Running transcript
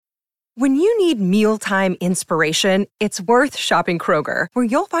When you need mealtime inspiration, it's worth shopping Kroger, where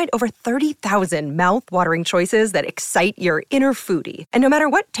you'll find over 30,000 mouth-watering choices that excite your inner foodie. And no matter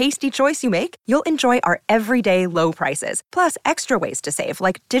what tasty choice you make, you'll enjoy our everyday low prices, plus extra ways to save,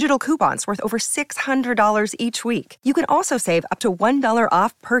 like digital coupons worth over $600 each week. You can also save up to $1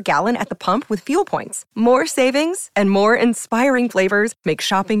 off per gallon at the pump with fuel points. More savings and more inspiring flavors make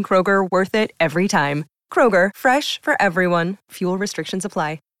shopping Kroger worth it every time. Kroger, fresh for everyone. Fuel restrictions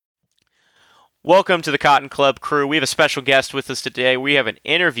apply. Welcome to the Cotton Club crew. We have a special guest with us today. We have an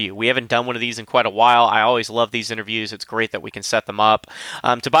interview. We haven't done one of these in quite a while. I always love these interviews. It's great that we can set them up.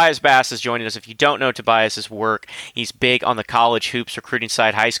 Tobias Bass is joining us. If you don't know Tobias's work, he's big on the college hoops recruiting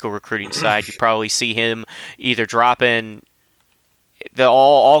side, high school recruiting side. You probably see him either dropping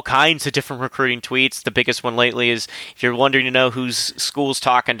all kinds of different recruiting tweets. The biggest one lately is, if you're wondering to know whose school's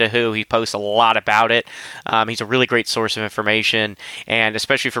talking to who, he posts a lot about it. He's a really great source of information, and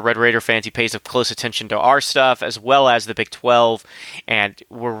especially for Red Raider fans, he pays close attention to our stuff as well as the Big 12, and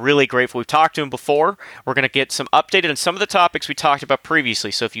we're really grateful. We've talked to him before. We're going to get some updated on some of the topics we talked about previously,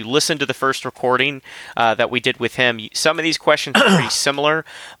 so if you listen to the first recording that we did with him, some of these questions are pretty similar,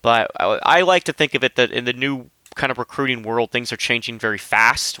 but I like to think of it that in the new kind of recruiting world, things are changing very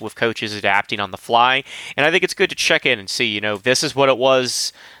fast with coaches adapting on the fly, and I think it's good to check in and see, this is what it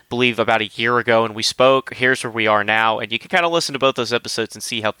was, I believe, about a year ago, and we spoke. Here's where we are now, and you can kind of listen to both those episodes and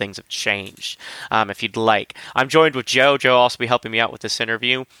see how things have changed, if you'd like. I'm joined with Joe. Joe will also be helping me out with this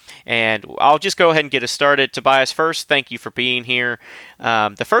interview, and I'll just go ahead and get us started. Tobias, first, thank you for being here.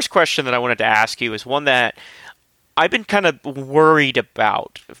 The first question that I wanted to ask you is one that I've been kind of worried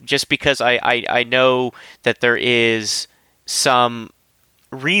about, just because I know that there is some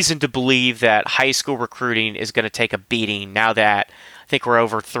reason to believe that high school recruiting is going to take a beating now that I think we're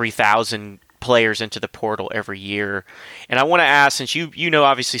over 3,000 players into the portal every year. And I want to ask, since you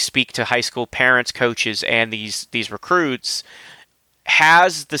obviously speak to high school parents, coaches, and these recruits,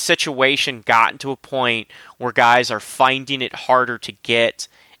 has the situation gotten to a point where guys are finding it harder to get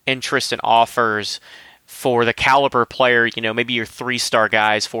interest and offers for the caliber player, maybe your 3-star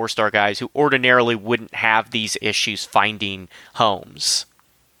guys, 4-star guys who ordinarily wouldn't have these issues finding homes?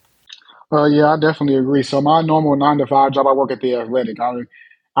 Yeah, I definitely agree. So my normal 9 to 5 job, I work at the Athletic.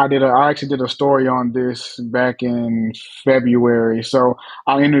 I actually did a story on this back in February. So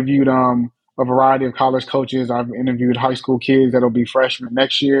I interviewed a variety of college coaches. I've interviewed high school kids that'll be freshmen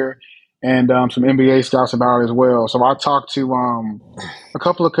next year, and some NBA scouts about it as well. So I talked to a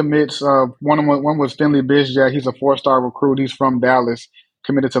couple of commits. One was Finley Bizjack. He's a 4-star recruit. He's from Dallas,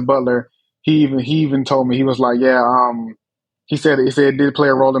 committed to Butler. He even told me, he was like, yeah. He said it did play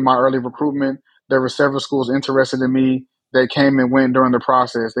a role in my early recruitment. There were several schools interested in me that came and went during the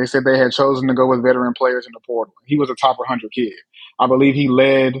process. They said they had chosen to go with veteran players in the portal. He was a top 100 kid. I believe he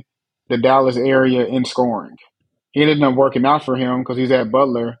led the Dallas area in scoring. It ended up working out for him because he's at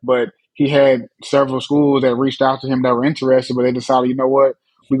Butler, but he had several schools that reached out to him that were interested, but they decided, you know what,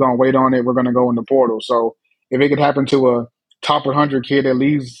 we're going to wait on it. We're going to go in the portal. So if it could happen to a top 100 kid that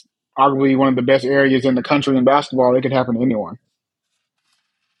leaves arguably one of the best areas in the country in basketball, it could happen to anyone.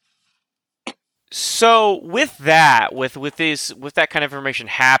 So with that, with that kind of information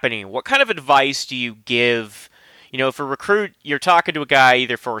happening, what kind of advice do you give? If a recruit, you're talking to a guy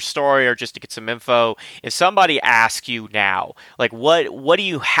either for a story or just to get some info, if somebody asks you now, like what do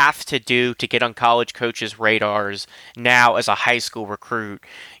you have to do to get on college coaches' radars now as a high school recruit?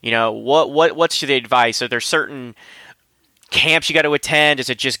 What's the advice? Are there certain camps you got to attend? Is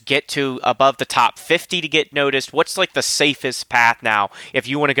it just get to above the top 50 to get noticed? What's like the safest path now if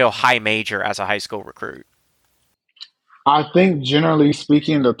you want to go high major as a high school recruit? I think generally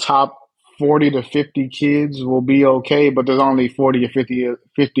speaking, the top 40 to 50 kids will be okay, but there's only 40 or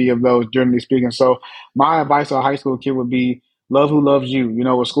 50 of those, generally speaking. So my advice to a high school kid would be love who loves you.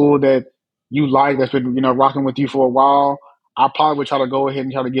 A school that you like, that's been, rocking with you for a while. I probably would try to go ahead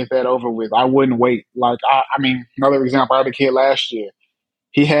and try to get that over with. I wouldn't wait. Another example, I had a kid last year.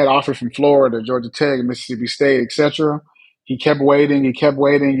 He had offers from Florida, Georgia Tech, Mississippi State, etc. He kept waiting.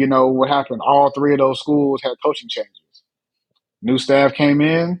 What happened? All 3 of those schools had coaching changes. New staff came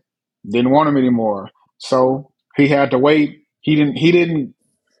in, didn't want him anymore. So he had to wait. He didn't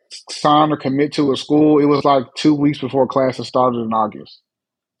sign or commit to a school. It was like 2 weeks before classes started in August.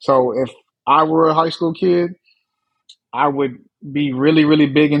 So if I were a high school kid, I would be really, really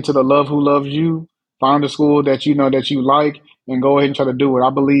big into the love who loves you. Find a school that that you like and go ahead and try to do it. I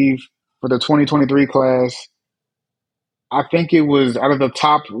believe for the 2023 class, I think it was out of the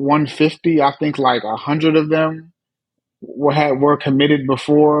top 150, I think like 100 of them were committed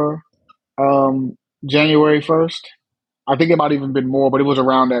before January 1st. I think it might even been more, but it was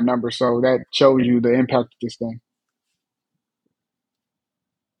around that number. So that shows you the impact of this thing.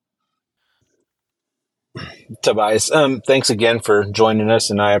 Tobias, thanks again for joining us,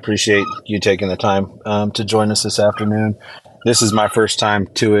 and I appreciate you taking the time to join us this afternoon. This is my first time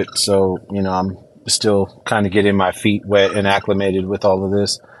to it, so I'm still kind of getting my feet wet and acclimated with all of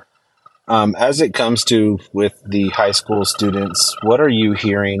this. As it comes to with the high school students, what are you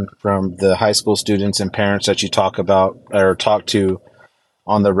hearing from the high school students and parents that you talk about or talk to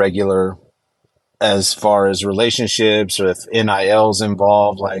on the regular, as far as relationships or if NIL's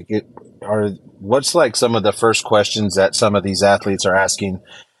involved? What's like some of the first questions that some of these athletes are asking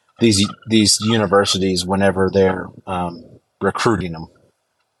these universities whenever they're recruiting them?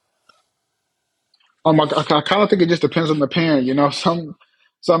 I kind of think it just depends on the parent.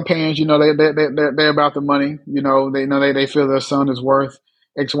 Some parents, they're about the money. They feel their son is worth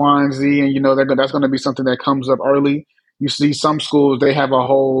X, Y, and Z, and that's going to be something that comes up early. You see, some schools they have a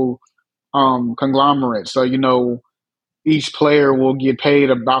whole conglomerate, so each player will get paid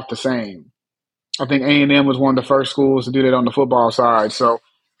about the same. I think A&M was one of the first schools to do that on the football side. So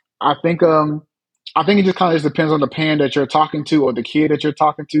I think I think it just kind of just depends on the parent that you're talking to or the kid that you're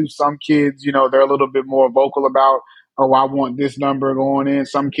talking to. Some kids, they're a little bit more vocal about, oh, I want this number going in.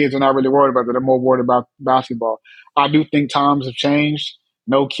 Some kids are not really worried about that. They're more worried about basketball. I do think times have changed.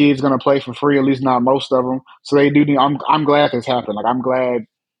 No kid's going to play for free, at least not most of them. So they do need, I'm glad this happened. Like, I'm glad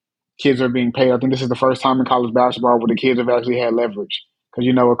kids are being paid. I think this is the first time in college basketball where the kids have actually had leverage.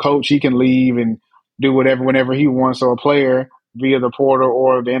 Because, a coach, he can leave and do whatever whenever he wants. So a player via the portal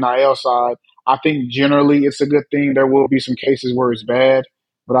or the NIL side, I think generally it's a good thing. There will be some cases where it's bad,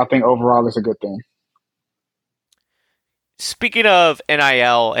 but I think overall it's a good thing. Speaking of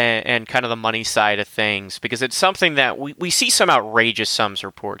NIL and kind of the money side of things, because it's something that we see some outrageous sums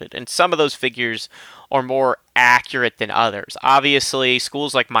reported, and some of those figures are more accurate than others. Obviously,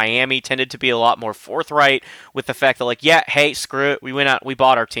 schools like Miami tended to be a lot more forthright with the fact that, like, yeah, hey, screw it, we went out, we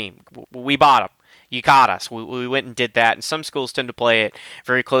bought our team, we bought them. You caught us. We went and did that. And some schools tend to play it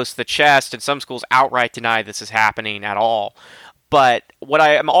very close to the chest, and some schools outright deny this is happening at all. But what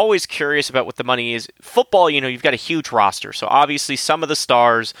I am always curious about with the money is football, you've got a huge roster. So obviously some of the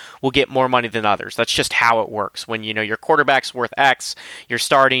stars will get more money than others. That's just how it works. When, your quarterback's worth X, your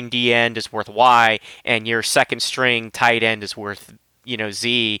starting D end is worth Y, and your second string tight end is worth,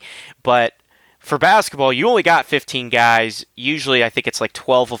 Z. But for basketball, you only got 15 guys. Usually, I think it's like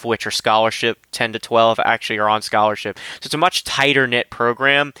 12 of which are scholarship, 10 to 12 actually are on scholarship. So it's a much tighter knit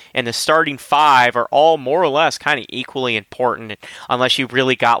program, and the starting five are all more or less kind of equally important, unless you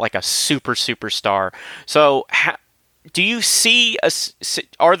really got like a superstar. So, do you see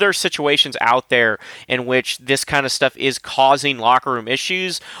are there situations out there in which this kind of stuff is causing locker room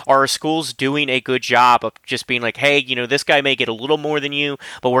issues, or are schools doing a good job of just being like, hey, this guy may get a little more than you,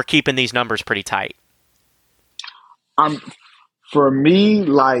 but we're keeping these numbers pretty tight? For me,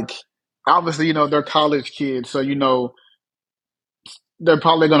 like, obviously, they're college kids, so they're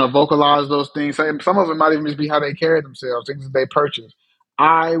probably going to vocalize those things. Some of it might even just be how they carry themselves, things that they purchase.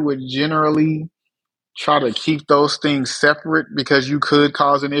 I would generally try to keep those things separate because you could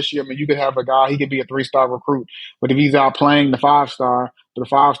cause an issue. I mean, you could have a guy, he could be a 3-star recruit, but if he's out playing the 5-star, but the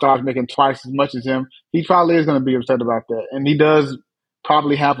 5-star is making twice as much as him, he probably is going to be upset about that. And he does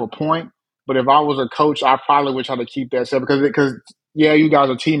probably have a point. But if I was a coach, I probably would try to keep that separate because yeah, you guys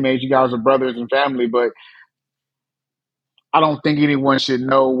are teammates, you guys are brothers and family, but I don't think anyone should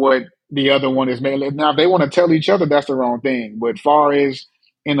know what the other one is making. Now, if they want to tell each other, that's the wrong thing. But far as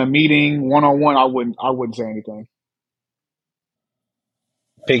in a meeting, one on one, I wouldn't say anything.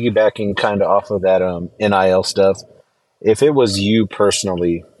 Piggybacking kind of off of that NIL stuff, if it was you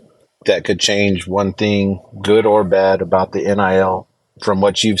personally that could change one thing, good or bad, about the NIL from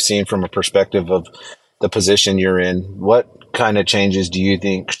what you've seen from a perspective of the position you're in, what kind of changes do you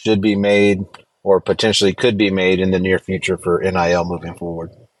think should be made or potentially could be made in the near future for NIL moving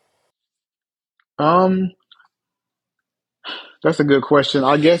forward? Um, that's a good question.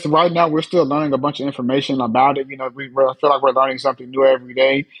 I guess right now we're still learning a bunch of information about it. I feel like we're learning something new every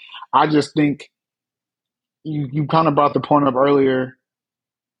day. I just think you kind of brought the point up earlier.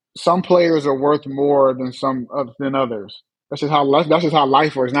 Some players are worth more than others. That's just how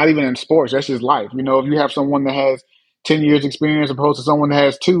life works. Not even in sports. That's just life. If you have someone that has 10 years experience opposed to someone that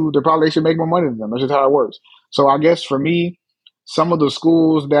has two, they should make more money than them. That's just how it works. So I guess for me, some of the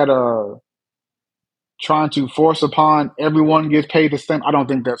schools that are trying to force upon everyone gets paid the same, I don't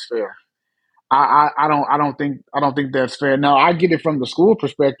think that's fair. I don't think that's fair. Now I get it from the school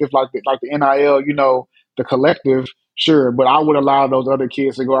perspective, like the NIL. the collective, sure, but I would allow those other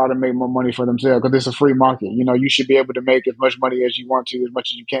kids to go out and make more money for themselves because it's a free market. You should be able to make as much money as you want to, as much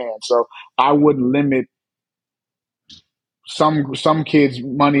as you can. So I wouldn't limit some kids'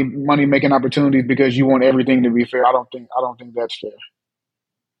 money making opportunities because you want everything to be fair. I don't think that's fair.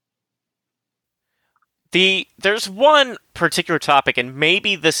 There's one particular topic, and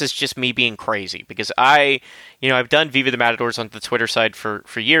maybe this is just me being crazy, because I've done Viva the Matadors on the Twitter side for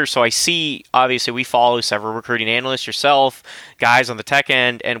years, so I see, obviously, we follow several recruiting analysts, yourself, guys on the tech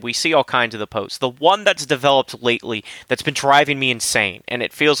end, and we see all kinds of the posts. The one that's developed lately that's been driving me insane, and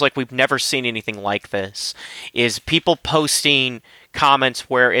it feels like we've never seen anything like this, is people posting comments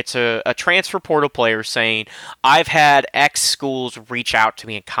where it's a transfer portal player saying, I've had X schools reach out to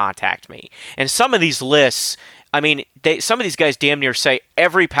me and contact me. And some of these lists, I mean, some of these guys damn near say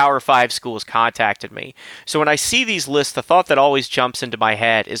every Power 5 school has contacted me. So when I see these lists, the thought that always jumps into my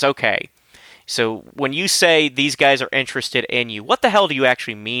head is, okay, so when you say these guys are interested in you, what the hell do you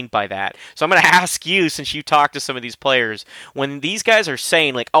actually mean by that? So I'm going to ask you, since you talked to some of these players, when these guys are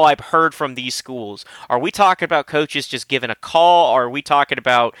saying, like, oh, I've heard from these schools, are we talking about coaches just giving a call, or are we talking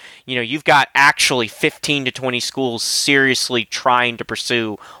about, you've got actually 15 to 20 schools seriously trying to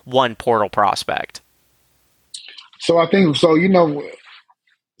pursue one portal prospect? So I think so.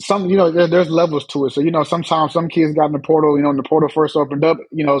 There's levels to it. So sometimes some kids got in the portal. When the portal first opened up,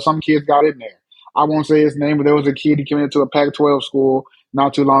 some kids got in there. I won't say his name, but there was a kid, he came into a Pac-12 school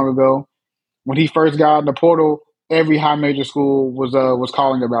not too long ago. When he first got in the portal, every high major school was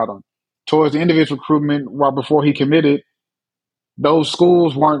calling about him. Towards the end of his recruitment, right before he committed, those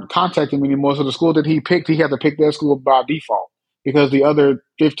schools weren't contacting him anymore. So the school that he picked, he had to pick that school by default because the other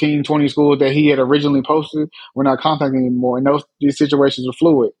 15, 20 schools that he had originally posted were not contacting him anymore. And these situations are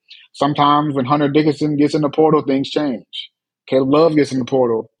fluid. Sometimes when Hunter Dickinson gets in the portal, things change. Caleb Love gets in the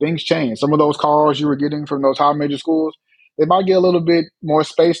portal, things change. Some of those calls you were getting from those high major schools, they might get a little bit more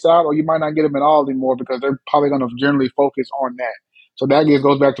spaced out, or you might not get them at all anymore because they're probably going to generally focus on that. So that just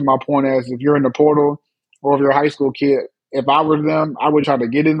goes back to my point as if you're in the portal or if you're a high school kid, if I were them, I would try to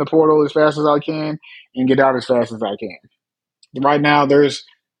get in the portal as fast as I can and get out as fast as I can. Right now, there's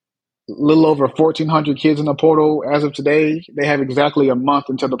a little over 1,400 kids in the portal as of today. They have exactly a month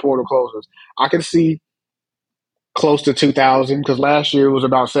until the portal closes. I could see close to 2,000 because last year it was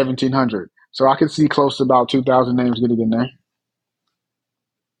about 1,700. So I could see close to about 2,000 names getting in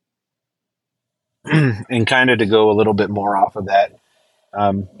there. And kind of to go a little bit more off of that.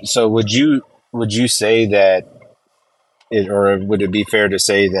 So would you say that or would it be fair to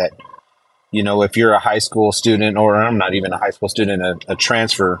say that, if you're a high school student, or I'm not even a high school student, a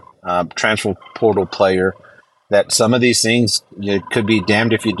transfer portal player, that some of these things could be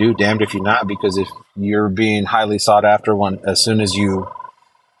damned if you do, damned if you're not, because if you're being highly sought after as soon as you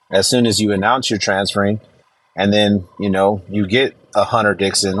announce you're transferring, and then, you get a Hunter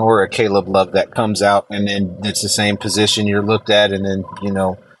Dixon or a Caleb Love that comes out, and then it's the same position you're looked at, and then,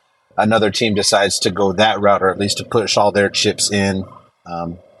 another team decides to go that route, or at least to push all their chips in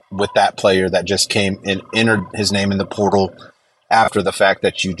with that player that just came and entered his name in the portal after the fact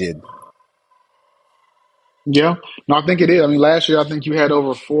that you did. Yeah, no, I think it is. I mean, last year I think you had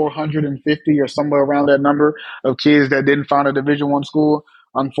over 450 or somewhere around that number of kids that didn't find a Division I school.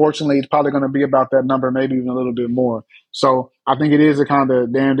 Unfortunately, it's probably going to be about that number, maybe even a little bit more. So I think it is a kind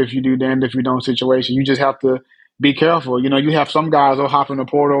of damned if you do, damned if you don't situation. You just have to be careful. You have some guys who'll hop in the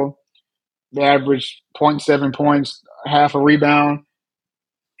portal, they average zero point 0.7 points, half a rebound.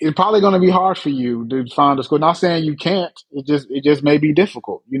 It's probably going to be hard for you to find a school. Not saying you can't. It just may be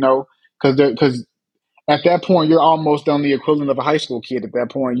difficult. Because at that point, you're almost on the equivalent of a high school kid at that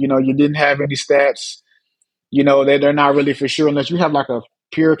point. You didn't have any stats. They're not really for sure unless you have like a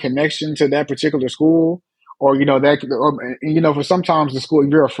pure connection to that particular school, or for sometimes the school, if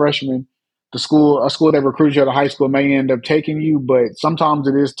you're a freshman, a school that recruits you at a high school may end up taking you, but sometimes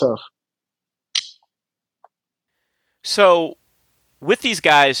it is tough. So with these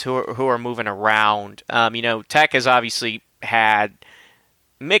guys who are moving around, Tech has obviously had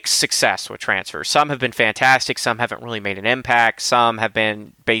mixed success with transfers. Some have been fantastic, some haven't really made an impact, some have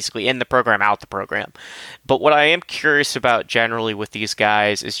been basically in the program, out the program. But what I am curious about generally with these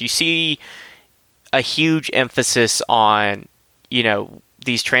guys is you see a huge emphasis on,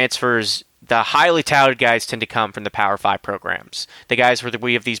 these transfers the highly touted guys tend to come from the Power 5 programs. The guys where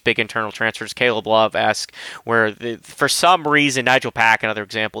we have these big internal transfers, Caleb Love-esque, where for some reason, Nigel Pack, another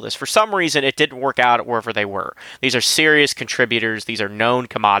example of this, for some reason it didn't work out wherever they were. These are serious contributors. These are known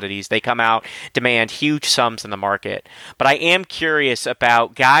commodities. They come out, demand huge sums in the market. But I am curious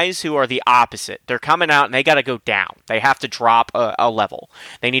about guys who are the opposite. They're coming out and they got to go down. They have to drop a level.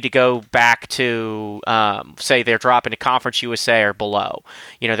 They need to go back to, say, they're dropping to Conference USA or below.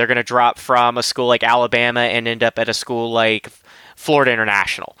 They're going to drop from a school like Alabama and end up at a school like Florida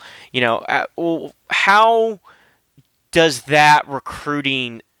International. How does that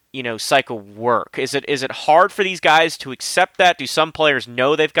recruiting cycle work? Is it hard for these guys to accept that? Do some players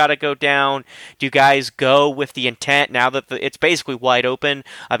know they've got to go down? Do guys go with the intent now that it's basically wide open?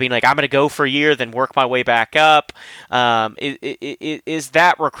 I mean, like, I'm going to go for a year, then work my way back up. Is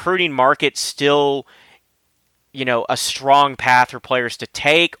that recruiting market still a strong path for players to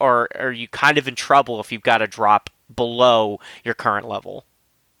take, or are you kind of in trouble if you've got to drop below your current level?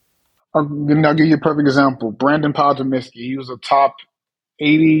 I'll give you a perfect example. Brandon Podzomiski, he was a top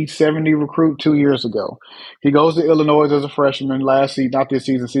 80, 70 recruit 2 years ago. He goes to Illinois as a freshman last season, not this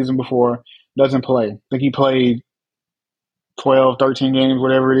season, season before, doesn't play. I think he played 12, 13 games,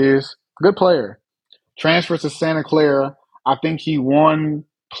 whatever it is. Good player. Transfers to Santa Clara. I think he won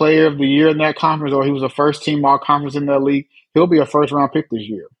Player of the Year in that conference, or he was a first team all conference in that league. He'll be a first round pick this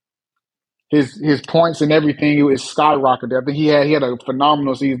year. His points and everything is skyrocketed. I think he had a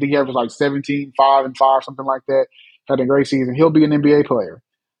phenomenal season. I think he averaged like 17, 5 and 5, something like that. Had a great season. He'll be an NBA player.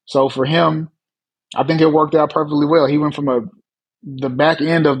 So for him, I think it worked out perfectly well. He went from the back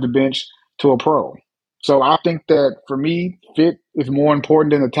end of the bench to a pro. So I think that for me, fit is more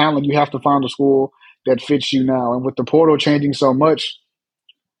important than the talent. You have to find a school that fits you now. And with the portal changing so much,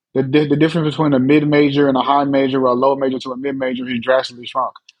 the difference between a mid-major and a high major, or a low major to a mid-major, has drastically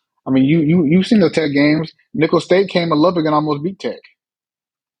shrunk. I mean, you've seen the Tech games. Nicholls State came to Lubbock and almost beat Tech.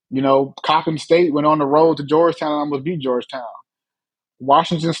 Coppin State went on the road to Georgetown and almost beat Georgetown.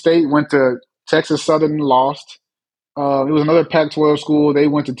 Washington State went to Texas Southern and lost. It was another Pac-12 school. They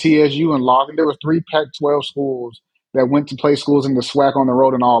went to TSU and lost. And there were 3 Pac-12 schools that went to play schools in the SWAC on the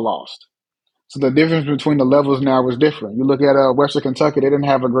road and all lost. So the difference between the levels now is different. You look at Western Kentucky, they didn't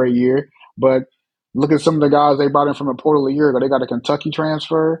have a great year, but look at some of the guys they brought in from a portal a year ago. They got a Kentucky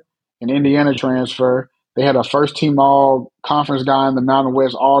transfer, an Indiana transfer. They had a first-team all-conference guy in the Mountain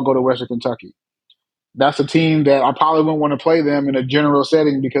West all go to Western Kentucky. That's a team that I probably wouldn't want to play them in a general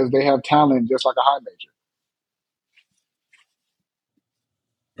setting because they have talent just like a high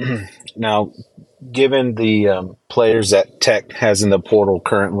major. Now, given the players that Tech has in the portal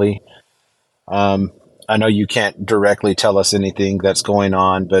currently, I know you can't directly tell us anything that's going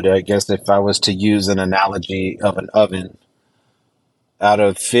on, but I guess if I was to use an analogy of an oven, out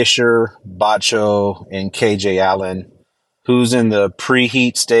of Fisher, Bacho, and KJ Allen, who's in the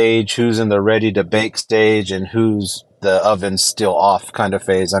preheat stage, who's in the ready to bake stage, and who's the oven's still off kind of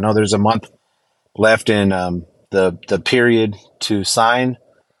phase? I know there's a month left in the period to sign.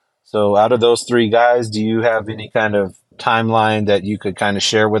 So out of those 3 guys, do you have any kind of timeline that you could kind of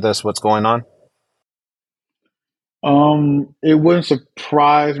share with us what's going on? It wouldn't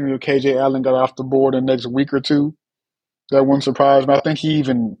surprise me if KJ Allen got off the board in the next week or two. That wouldn't surprise me. I think he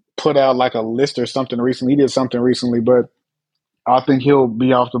even put out like a list or something recently. He did something recently, but I think he'll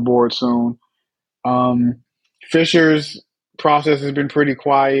be off the board soon. Fisher's process has been pretty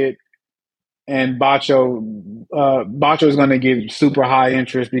quiet, and Bacho is going to get super high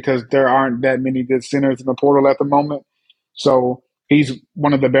interest because there aren't that many good centers in the portal at the moment. So he's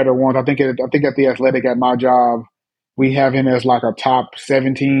one of the better ones. I think at the Athletic at my job, we have him as like a top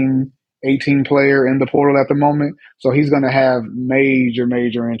 17, 18 player in the portal at the moment. So he's going to have major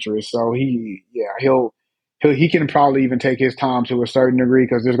interest. So he can probably even take his time to a certain degree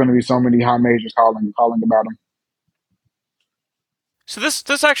because there's going to be so many high majors calling about him. So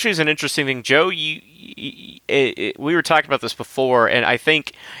this actually is an interesting thing, Joe. We were talking about this before, and I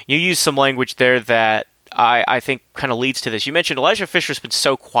think you used some language there that I think kind of leads to this. You mentioned Elijah Fisher's been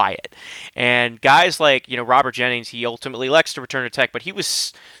so quiet, and guys like Robert Jennings, he ultimately elects to return to Tech, but he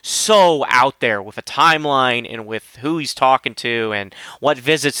was so out there with a timeline and with who he's talking to and what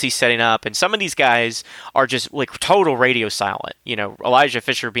visits he's setting up. And some of these guys are just like total radio silent. Elijah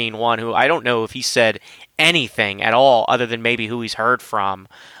Fisher being one who I don't know if he said anything at all other than maybe who he's heard from.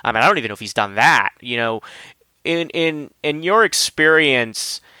 I don't even know if he's done that. In your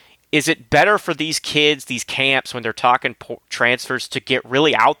experience, is it better for these kids, these camps, when they're talking transfers, to get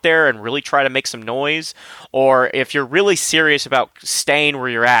really out there and really try to make some noise? Or if you're really serious about staying where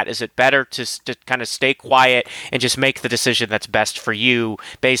you're at, is it better to kind of stay quiet and just make the decision that's best for you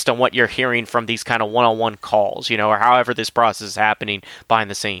based on what you're hearing from these kind of one-on-one calls, or however this process is happening behind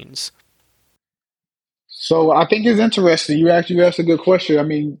the scenes? So I think it's interesting. You asked a good question. I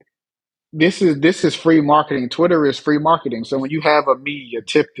mean, this is free marketing. Twitter is free marketing. So when you have a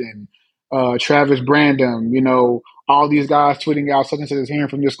Tipton, Travis Brandon, all these guys tweeting out such and such is hearing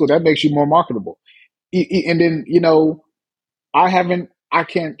from your school, that makes you more marketable. And then I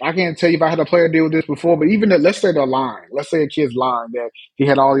can't tell you if I had a player deal with this before, but even let's say they're lying. Let's say a kid's lying that he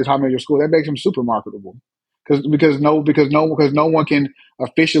had all these high major school. That makes him super marketable because no one can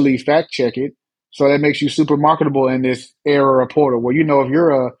officially fact check it. So that makes you super marketable in this era of portal. Where if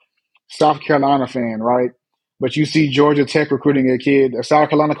you're a South Carolina fan, right? But you see Georgia Tech recruiting a kid, a South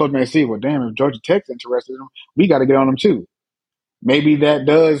Carolina coach may see, well, damn, if Georgia Tech's interested in him, we got to get on them too. Maybe that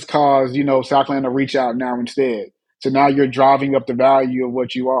does cause, South Carolina to reach out now instead. So now you're driving up the value of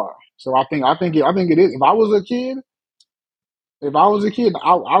what you are. So I think it is. If I was a kid,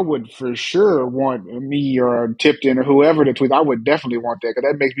 I would for sure want me or Tipton or whoever to tweet. I would definitely want that because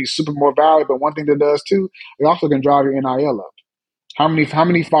that makes me super more valuable. But one thing that does too, it also can drive your NIL up. How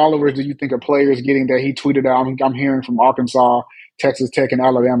many followers do you think a player is getting that he tweeted out? I'm hearing from Arkansas, Texas Tech, and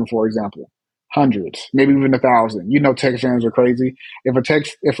Alabama, for example. Hundreds, maybe even 1,000. Texas fans are crazy. If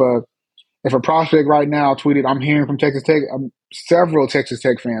a prospect right now tweeted, "I'm hearing from Texas Tech," several Texas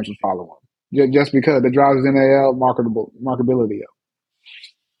Tech fans would follow him just because it drives his NIL marketability up.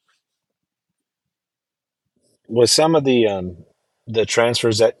 With some of the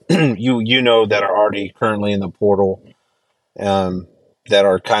transfers that that are already currently in the portal, that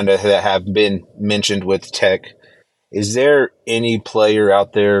are that have been mentioned with Tech, is there any player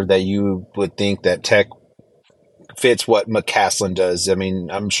out there that you would think that Tech fits what McCaslin does? I mean,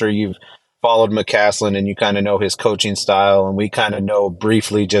 I'm sure you've followed McCaslin and you kind of know his coaching style, and we kind of know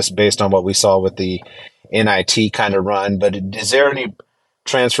briefly just based on what we saw with the NIT kind of run. But is there any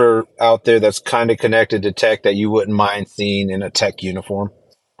transfer out there that's kind of connected to Tech that you wouldn't mind seeing in a Tech uniform?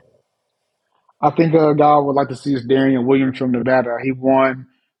 I think a guy I would like to see is Darian Williams from Nevada. He won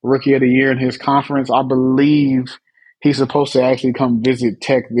Rookie of the Year in his conference. I believe he's supposed to actually come visit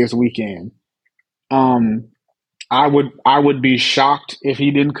Tech this weekend. Um, I would be shocked if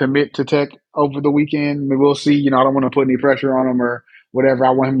he didn't commit to Tech over the weekend. I mean, we'll see. I don't want to put any pressure on him or whatever.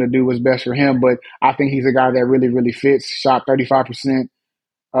 I want him to do what's best for him. But I think he's a guy that really, really fits. Shot 35%,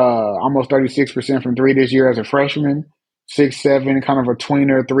 almost 36% from three this year as a freshman. 6'7", kind of a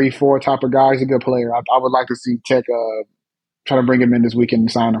tweener, 3-4 type of guy. He's a good player. I would like to see Tech try to bring him in this weekend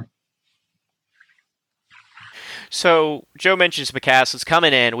and sign him. So Joe mentions McCaslin's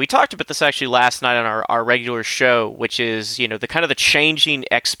coming in. We talked about this actually last night on our regular show, which is the kind of the changing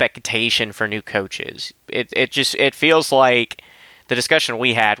expectation for new coaches. It feels like the discussion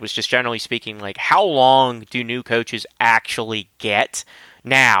we had was just generally speaking like how long do new coaches actually get?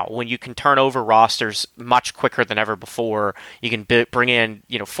 Now, when you can turn over rosters much quicker than ever before, you can bring in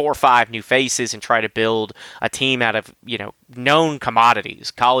 4 or 5 new faces and try to build a team out of known commodities,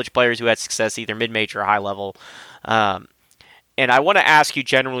 college players who had success either mid-major or high level. And I want to ask you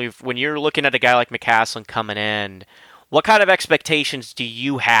generally, when you're looking at a guy like McCaslin coming in, what kind of expectations do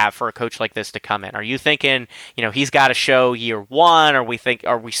you have for a coach like this to come in? Are you thinking, he's got to show year one, or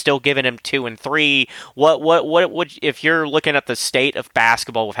are we still giving him 2 and 3? What would, if you're looking at the state of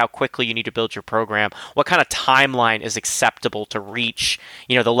basketball with how quickly you need to build your program, what kind of timeline is acceptable to reach,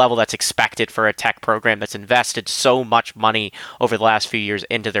 the level that's expected for a Tech program that's invested so much money over the last few years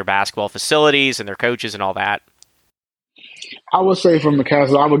into their basketball facilities and their coaches and all that? I would say from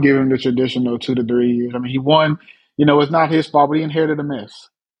McCaslin, I would give him the traditional 2 to 3 years. I mean, he won. It's not his fault, but he inherited a mess.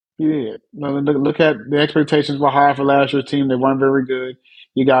 He did. Look at the expectations were high for last year's team. They weren't very good.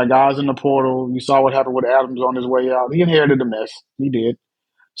 You got guys in the portal. You saw what happened with Adams on his way out. He inherited a mess. He did.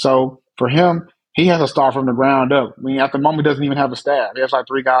 So for him, he has to start from the ground up. I mean, at the moment, he doesn't even have a staff. He has like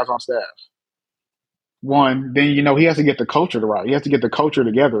 3 guys on staff. One, then he has to get the culture to right. He has to get the culture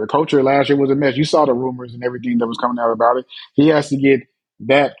together. The culture last year was a mess. You saw the rumors and everything that was coming out about it. He has to get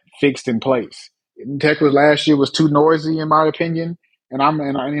that fixed in place. Tech was last year was too noisy in my opinion, and I'm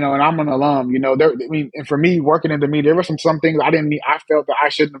an alum. And for me working in the media, there were some things I felt that I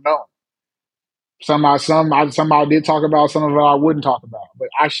shouldn't have known. Some I did talk about, some of it I wouldn't talk about, but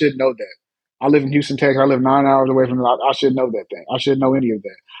I should know that. I live in Houston, Texas. I live 9 hours away from it. I should know that thing. I should know any of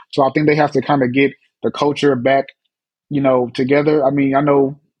that. So I think they have to kind of get the culture back, together. I mean, I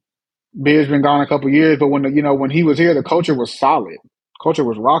know Beard's been gone a couple of years, but when he was here, the culture was solid. Culture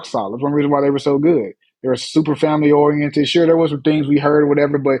was rock solid. That's one reason why they were so good. They were super family oriented. Sure, there was some things we heard or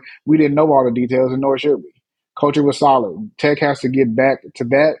whatever, but we didn't know all the details, and nor should we. Culture was solid. Tech has to get back to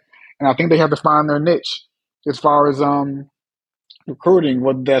that, and I think they have to find their niche as far as recruiting,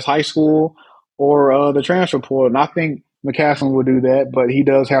 whether that's high school or the transfer portal. And I think McCaslin will do that, but he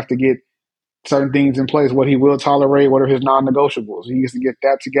does have to get certain things in place, what he will tolerate, what are his non-negotiables. He needs to get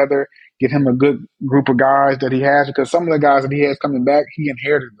that together, get him a good group of guys that he has, because some of the guys that he has coming back, he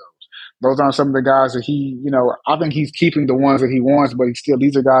inherited those. Those aren't some of the guys that he, I think he's keeping the ones that he wants, but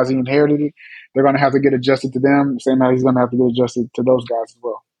these are guys he inherited. They're going to have to get adjusted to them, same as he's going to have to get adjusted to those guys as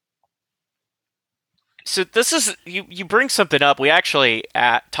well. So this is you bring something up. We actually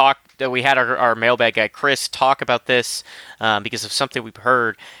we had our mailbag guy Chris talk about this because of something we've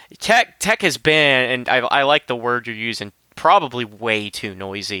heard. Tech has been, and I like the word you're using, probably way too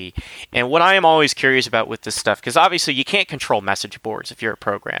noisy. And what I am always curious about with this stuff, because obviously you can't control message boards if you're a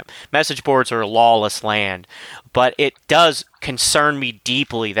program. Message boards are a lawless land, but it does concern me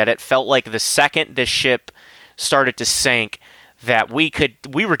deeply that it felt like the second this ship started to sink, that we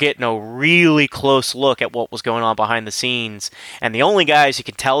were getting a really close look at what was going on behind the scenes, and the only guys who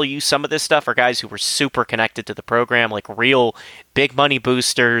can tell you some of this stuff are guys who were super connected to the program, like real big money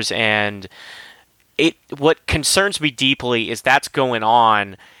boosters. And what concerns me deeply is that's going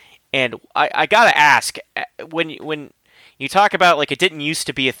on. And I gotta ask, when you talk about like it didn't used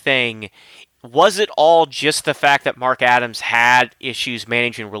to be a thing, was it all just the fact that Mark Adams had issues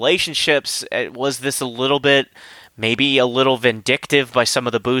managing relationships? Was this a little bit, maybe a little vindictive by some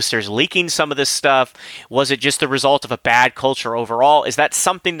of the boosters leaking some of this stuff? Was it just the result of a bad culture overall? Is that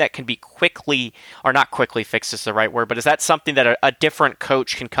something that can be quickly, or not quickly fixed is the right word, but is that something that a different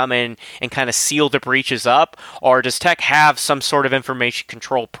coach can come in and kind of seal the breaches up? Or does Tech have some sort of information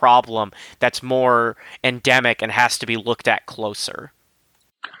control problem that's more endemic and has to be looked at closer?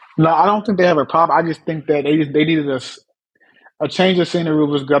 No, I don't think they have a problem. I just think that they needed a change of scenery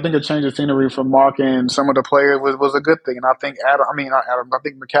was good. I think a change of scenery for Mark and some of the players was a good thing. And I think not Adam, I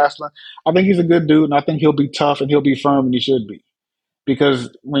think McCaslin, I think he's a good dude, and I think he'll be tough and he'll be firm, and he should be. Because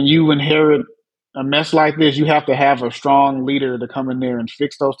when you inherit a mess like this, you have to have a strong leader to come in there and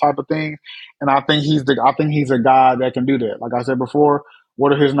fix those type of things. And I think he's a guy that can do that. Like I said before,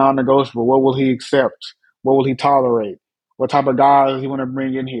 what are his non-negotiable? What will he accept? What will he tolerate? What type of guys he want to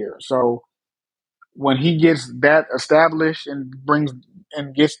bring in here? So when he gets that established and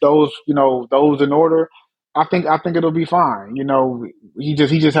gets those those in order, I think it'll be fine. He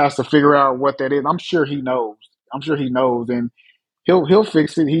just has to figure out what that is. I'm sure he knows. And he'll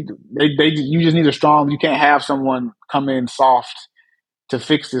fix it. You just need a strong. You can't have someone come in soft to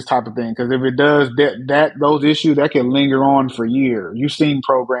fix this type of thing, because if it does, those issues that can linger on for years. You've seen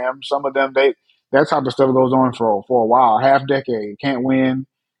programs, some of them that type of stuff goes on for a while, half decade, can't win,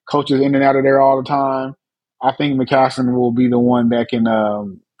 coaches in and out of there all the time. I think McCaslin will be the one that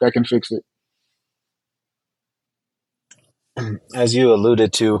can fix it. As you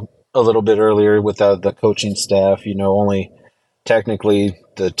alluded to a little bit earlier with the coaching staff, only technically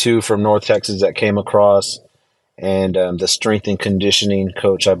the two from North Texas that came across, and the strength and conditioning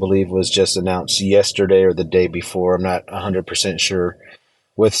coach, I believe, was just announced yesterday or the day before. I'm not 100% sure.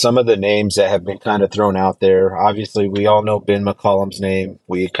 With some of the names that have been kind of thrown out there, obviously we all know Ben McCollum's name.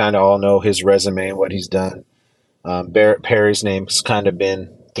 We kind of all know his resume and what he's done. Barrett Perry's name's kind of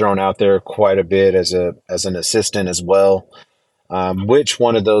been thrown out there quite a bit as an assistant as well. Which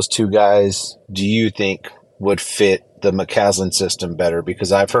one of those two guys do you think would fit the McCaslin system better?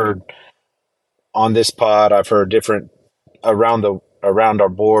 Because I've heard on this pod, I've heard different around our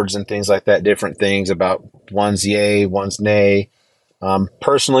boards and things like that, different things about one's yay, one's nay.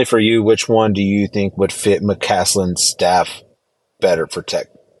 Personally, for you, which one do you think would fit McCaslin's staff better for Tech?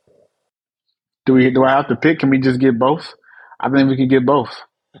 Do I have to pick? Can we just get both? I think we can get both.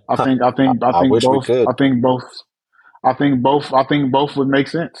 I think wish we both. could. I think both. I think both would make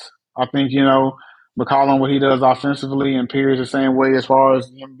sense. I think McCollum, what he does offensively, and Pierce the same way as far as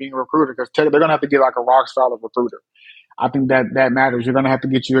him being a recruiter, because they're going to have to get like a rock solid recruiter. I think that matters. You're going to have to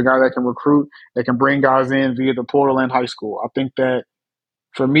get you a guy that can recruit, that can bring guys in via the portal and high school. I think that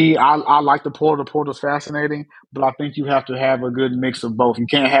for me, I like the portal. The portal's fascinating, but I think you have to have a good mix of both. You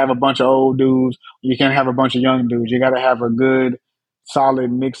can't have a bunch of old dudes. You can't have a bunch of young dudes. You got to have a good,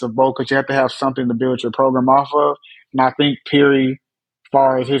 solid mix of both, because you have to have something to build your program off of. And I think Peary, as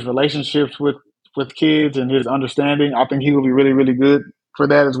far as his relationships with kids and his understanding, I think he will be really, really good for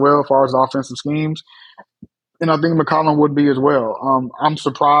that as well, as far as offensive schemes. And I think McCollum would be as well. I'm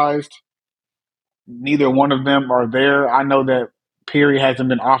surprised neither one of them are there. I know that Peary hasn't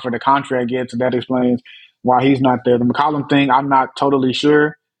been offered a contract yet, so that explains why he's not there. The McCollum thing, I'm not totally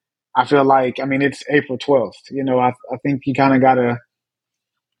sure. I feel like, I mean, it's April 12th. I think you kind of gotta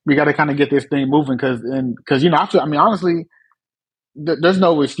we gotta kind of get this thing moving because I mean, honestly, there's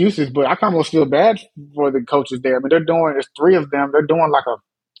no excuses, but I kind of feel bad for the coaches there. I mean, there's three of them. They're doing like a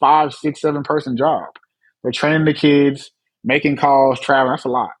 5, 6, 7 person job. They're training the kids, making calls, traveling. That's a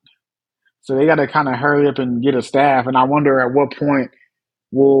lot. So they got to kind of hurry up and get a staff. And I wonder at what point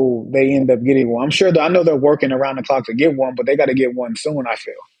will they end up getting one. I know they're working around the clock to get one, but they got to get one soon, I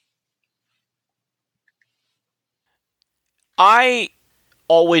feel. I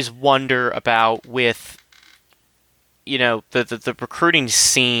always wonder about with the recruiting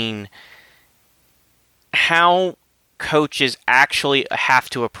scene, how coaches actually have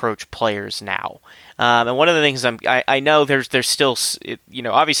to approach players now. And one of the things I know there's still,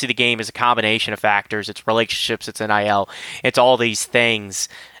 obviously the game is a combination of factors. It's relationships, it's NIL, it's all these things.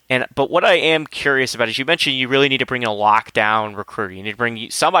 But what I am curious about is you mentioned you really need to bring in a lockdown recruiter. You need to bring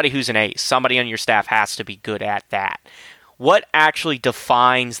somebody who's an ace. Somebody on your staff has to be good at that. What actually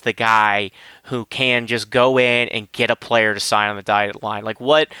defines the guy who can just go in and get a player to sign on the dotted line? Like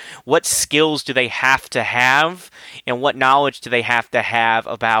what skills do they have to have, and what knowledge do they have to have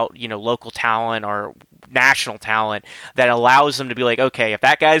about local talent or national talent that allows them to be like, okay, if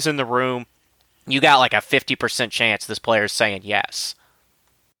that guy's in the room, you got like a 50% chance this player's saying yes.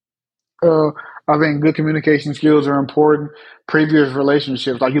 I think good communication skills are important. Previous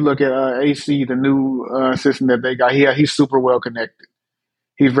relationships, like you look at AC, the new assistant that they got, he's super well connected.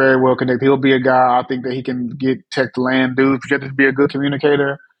 He's very well connected. He'll be a guy I think that he can get tech to land dudes, but you have to be a good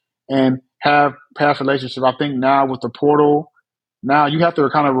communicator and have past relationships. I think now with the portal, now you have to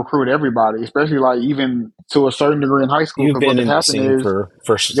kind of recruit everybody, especially like even to a certain degree in high school. You've Because been what's in the happening scene is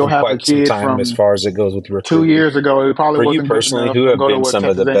for you'll have a quite some kid time as from far as it goes with 2 recruiting. years ago. It probably For you wasn't good personally, enough who to have go been to a some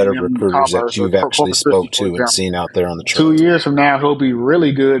of the Texas better A&M recruiters that Commerce or you've actually Corpus Christi, spoke for to and example. seen out there on the two trails? years from now, he'll be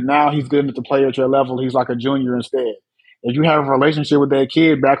really good. Now he's good enough to play at your level. He's like a junior instead. If you have a relationship with that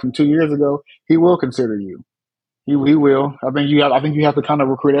kid back from 2 years ago, he will consider you. He will. I think you have to kind of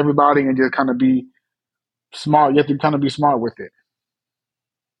recruit everybody and just kind of be smart. You have to kind of be smart with it.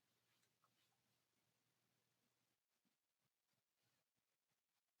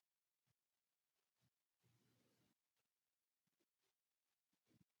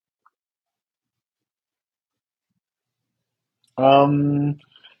 Um,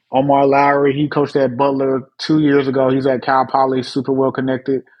 Omar Lowry, he coached at Butler 2 years ago. He's at Cal Poly, super well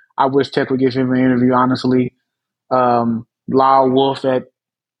connected. I wish Tech would give him an interview, honestly. Lyle Wolf at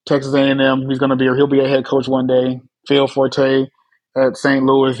Texas A&M, he'll be a head coach one day. Phil Forte at St.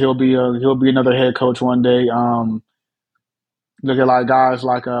 Louis, he'll be another head coach one day. Look at like guys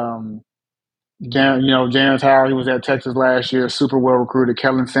like James Howard, he was at Texas last year, super well recruited.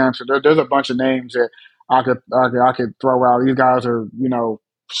 Kellen Sampson. There's a bunch of names that I could throw out. These guys are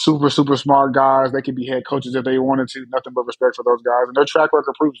super super smart guys. They could be head coaches if they wanted to. Nothing but respect for those guys, and their track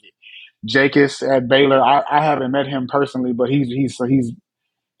record proves it. Jacobs at Baylor. I haven't met him personally, but he's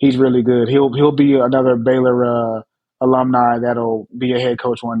really good. He'll be another Baylor alumni that'll be a head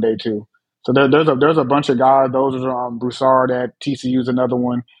coach one day too. So there's a bunch of guys. Those are Broussard at TCU is another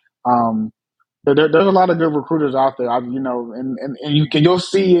one. Um, there's a lot of good recruiters out there. And you'll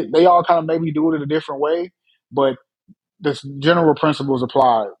see it. They all kind of maybe do it in a different way, but the general principles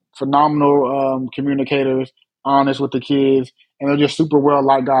apply. Phenomenal communicators, honest with the kids, and they're just super well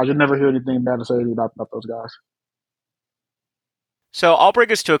liked guys. You'll never hear anything bad to say about those guys. So I'll bring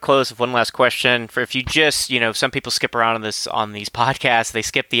us to a close with one last question. For if you just, some people skip around on these podcasts, they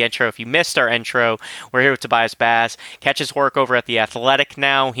skip the intro. If you missed our intro, we're here with Tobias Bass. Catch his work over at The Athletic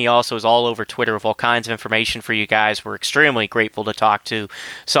now. He also is all over Twitter with all kinds of information for you guys. We're extremely grateful to talk to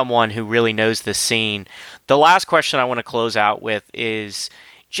someone who really knows the scene. The last question I want to close out with is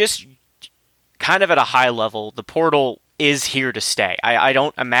just kind of at a high level. The portal is here to stay. I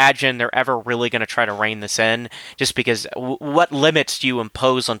don't imagine they're ever really going to try to rein this in, just because what limits do you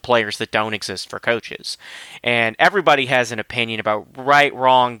impose on players that don't exist for coaches? And everybody has an opinion about right,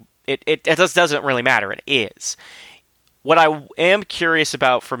 wrong. It just doesn't really matter. It is. What I am curious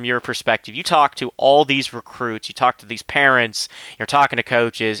about from your perspective, you talk to all these recruits, you talk to these parents, you're talking to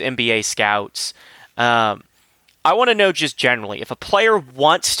coaches, NBA scouts. I want to know just generally, if a player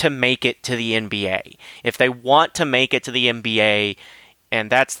wants to make it to the NBA, if they want to make it to the NBA,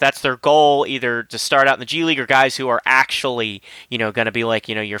 and that's their goal, either to start out in the G League or guys who are actually, going to be like,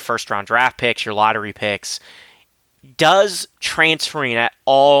 your first round draft picks, your lottery picks, does transferring at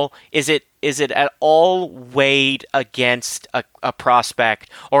all, is it it at all weighed against a prospect,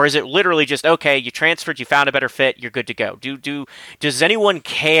 or is it literally just okay? You transferred, you found a better fit, you're good to go. Does anyone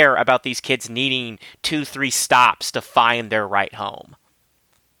care about these kids needing 2-3 stops to find their right home?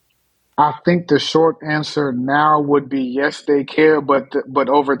 I think the short answer now would be yes, they care, but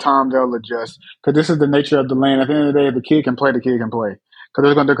over time they'll adjust because this is the nature of the lane. At the end of the day, if the kid can play, the kid can play.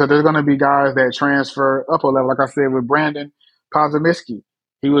 Because there's gonna be guys that transfer up a level. Like I said with Brandon Pozomiski,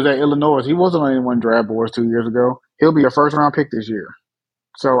 he was at Illinois. He wasn't on any one draft boards 2 years ago. He'll be a first round pick this year.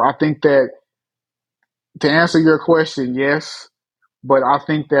 So I think that to answer your question, yes, but I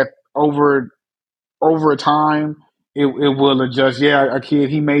think that over time, it will adjust. Yeah, a kid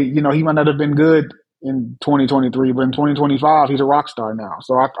he might not have been good in 2023, but in 2025 he's a rock star now.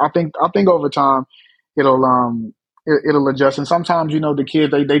 So I think over time it'll it'll adjust. And sometimes the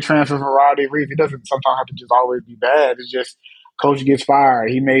kids they transfer for a variety of reasons. It doesn't sometimes have to just always be bad. It's just coach gets fired.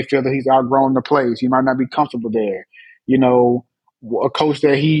 He may feel that he's outgrown the place. He might not be comfortable there. You know, a coach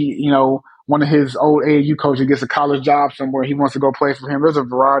that one of his old AAU coaches gets a college job somewhere. He wants to go play for him. There's a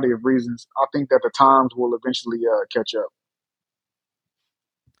variety of reasons. I think that the times will eventually catch up.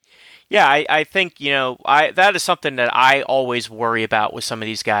 Yeah, I think that is something that I always worry about with some of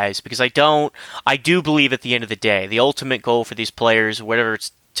these guys because I do believe at the end of the day the ultimate goal for these players, whether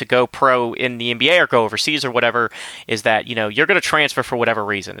it's to go pro in the NBA or go overseas or whatever, is that you're going to transfer for whatever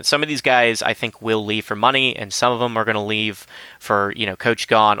reason. And some of these guys I think will leave for money, and some of them are going to leave for coach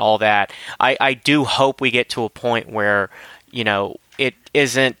gone, all that. I do hope we get to a point where it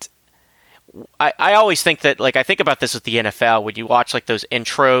isn't. I always think that, I think about this with the NFL, when you watch, those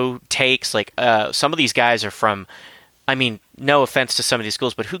intro takes, some of these guys are from, no offense to some of these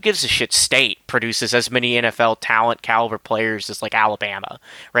schools, but who gives a shit state produces as many NFL talent caliber players as, Alabama,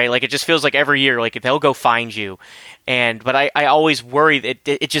 right? It just feels like every year, they'll go find you. But I always worry that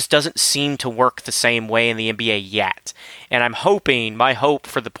it just doesn't seem to work the same way in the NBA yet. And my hope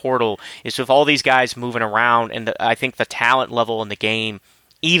for the portal is with all these guys moving around, and I think the talent level in the game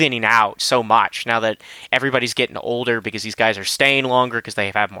evening out so much now that everybody's getting older because these guys are staying longer because they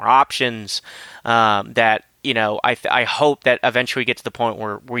have more options, that I hope that eventually we get to the point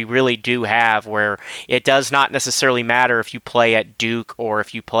where we really do have where it does not necessarily matter if you play at Duke or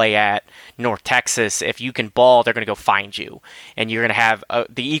if you play at North Texas. If you can ball, they're going to go find you, and you're going to have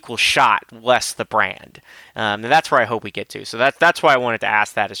the equal shot, less the brand. And that's where I hope we get to. So that's why I wanted to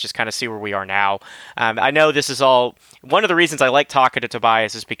ask that, is just kind of see where we are now. I know this is all one of the reasons I like talking to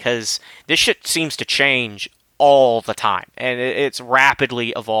Tobias is because this shit seems to change all the time, and it's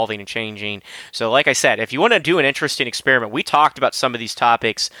rapidly evolving and changing. So like I said, if you want to do an interesting experiment, we talked about some of these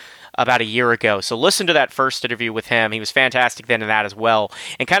topics about a year ago, so listen to that first interview with him. He was fantastic then in that as well,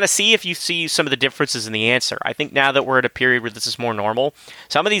 and kind of see if you see some of the differences in the answer. I think now that we're at a period where this is more normal,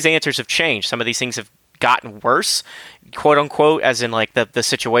 some of these answers have changed. Some of these things have gotten worse, quote unquote, as in the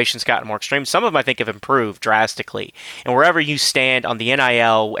situation's gotten more extreme. Some of them I think have improved drastically. And wherever you stand on the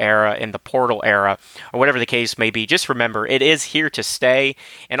NIL era and the portal era, or whatever the case may be, just remember it is here to stay.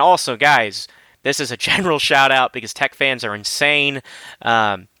 And also, guys, this is a general shout out because Tech fans are insane.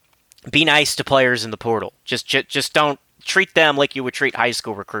 Be nice to players in the portal. Just don't treat them like you would treat high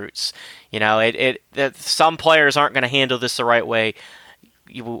school recruits. Some players aren't going to handle this the right way.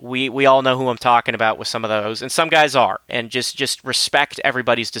 We all know who I'm talking about with some of those, and some guys are, and just respect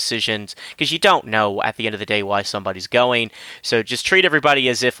everybody's decisions, because you don't know at the end of the day why somebody's going. So just treat everybody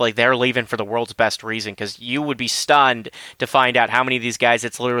as if they're leaving for the world's best reason, because you would be stunned to find out how many of these guys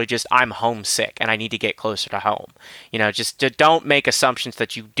it's literally just, I'm homesick and I need to get closer to home. Just don't make assumptions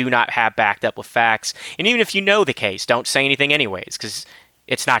that you do not have backed up with facts, and even if you know the case, don't say anything anyways, because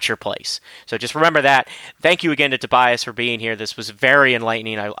it's not your place. So just remember that. Thank you again to Tobias for being here. This was very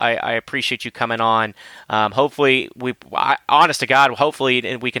enlightening. I appreciate you coming on. Hopefully, honest to God,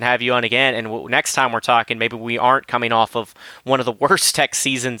 hopefully we can have you on again. And next time we're talking, maybe we aren't coming off of one of the worst Tech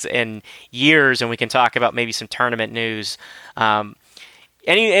seasons in years, and we can talk about maybe some tournament news.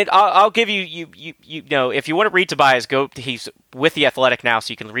 I'll give you if you want to read Tobias, he's with The Athletic now,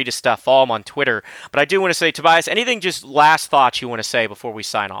 so you can read his stuff, follow him on Twitter. But I do want to say, Tobias, anything, just last thoughts you want to say before we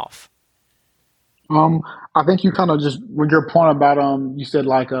sign off? I think you kind of just, with your point about, you said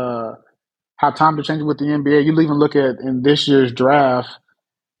how time to change with the NBA, you even look at in this year's draft,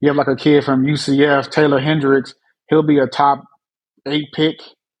 you have a kid from UCF, Taylor Hendricks, he'll be a top 8 pick.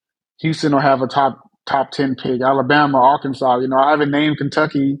 Houston will have a top 10 pick. Alabama, Arkansas. I haven't named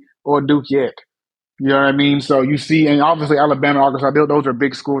Kentucky or Duke yet. You know what I mean? So you see, and obviously Alabama, Arkansas, those are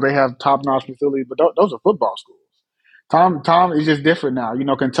big schools. They have top-notch facilities, but those are football schools. Tom is just different now.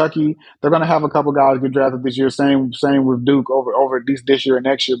 Kentucky, they're going to have a couple guys get drafted this year. Same with Duke over at least this year and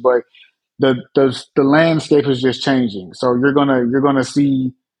next year. But the landscape is just changing. So you're gonna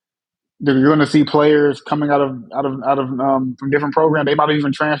see players coming out of from different programs. They might have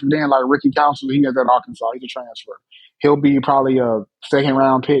even transferred in, like Ricky Council. He is at Arkansas. He's a transfer. He'll be probably a second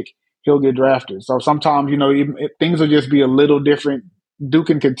round pick. He'll get drafted. So sometimes things will just be a little different.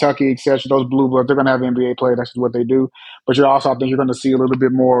 Duke and Kentucky, etc. Those blue bloods, they're gonna have NBA players. That's just what they do. But I think you're gonna see a little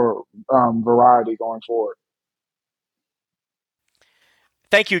bit more variety going forward.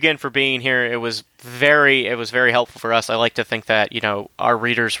 Thank you again for being here. It was very helpful for us. I like to think that our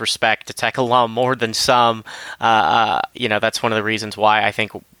readers respect a Tech alum more than some. That's one of the reasons why I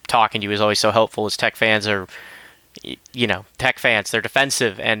think talking to you is always so helpful. Is Tech fans are, Tech fans, they're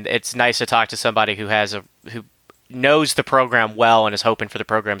defensive, and it's nice to talk to somebody who knows the program well and is hoping for the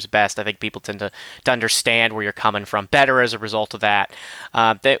program's best. I think people tend to understand where you're coming from better as a result of that.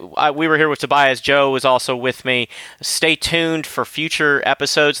 We were here with Tobias. Joe was also with me. Stay tuned for future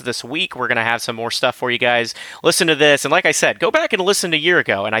episodes this week. We're going to have some more stuff for you guys. Listen to this. And like I said, go back and listen to a year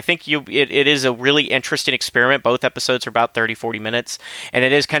ago. And I think it is a really interesting experiment. Both episodes are about 30, 40 minutes. And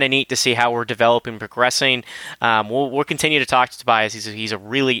it is kind of neat to see how we're developing, progressing. We'll continue to talk to Tobias. He's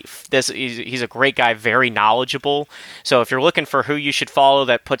a great guy, very knowledgeable. So if you're looking for who you should follow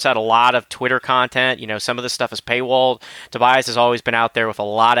that puts out a lot of Twitter content, some of this stuff is paywalled. Tobias has always been out there with a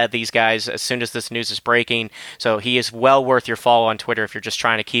lot of these guys as soon as this news is breaking. So he is well worth your follow on Twitter if you're just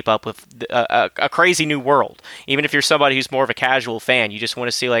trying to keep up with a crazy new world. Even if you're somebody who's more of a casual fan, you just want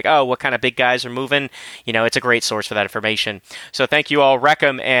to see what kind of big guys are moving. It's a great source for that information. So thank you all. Wreck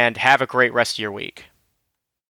 'em and have a great rest of your week.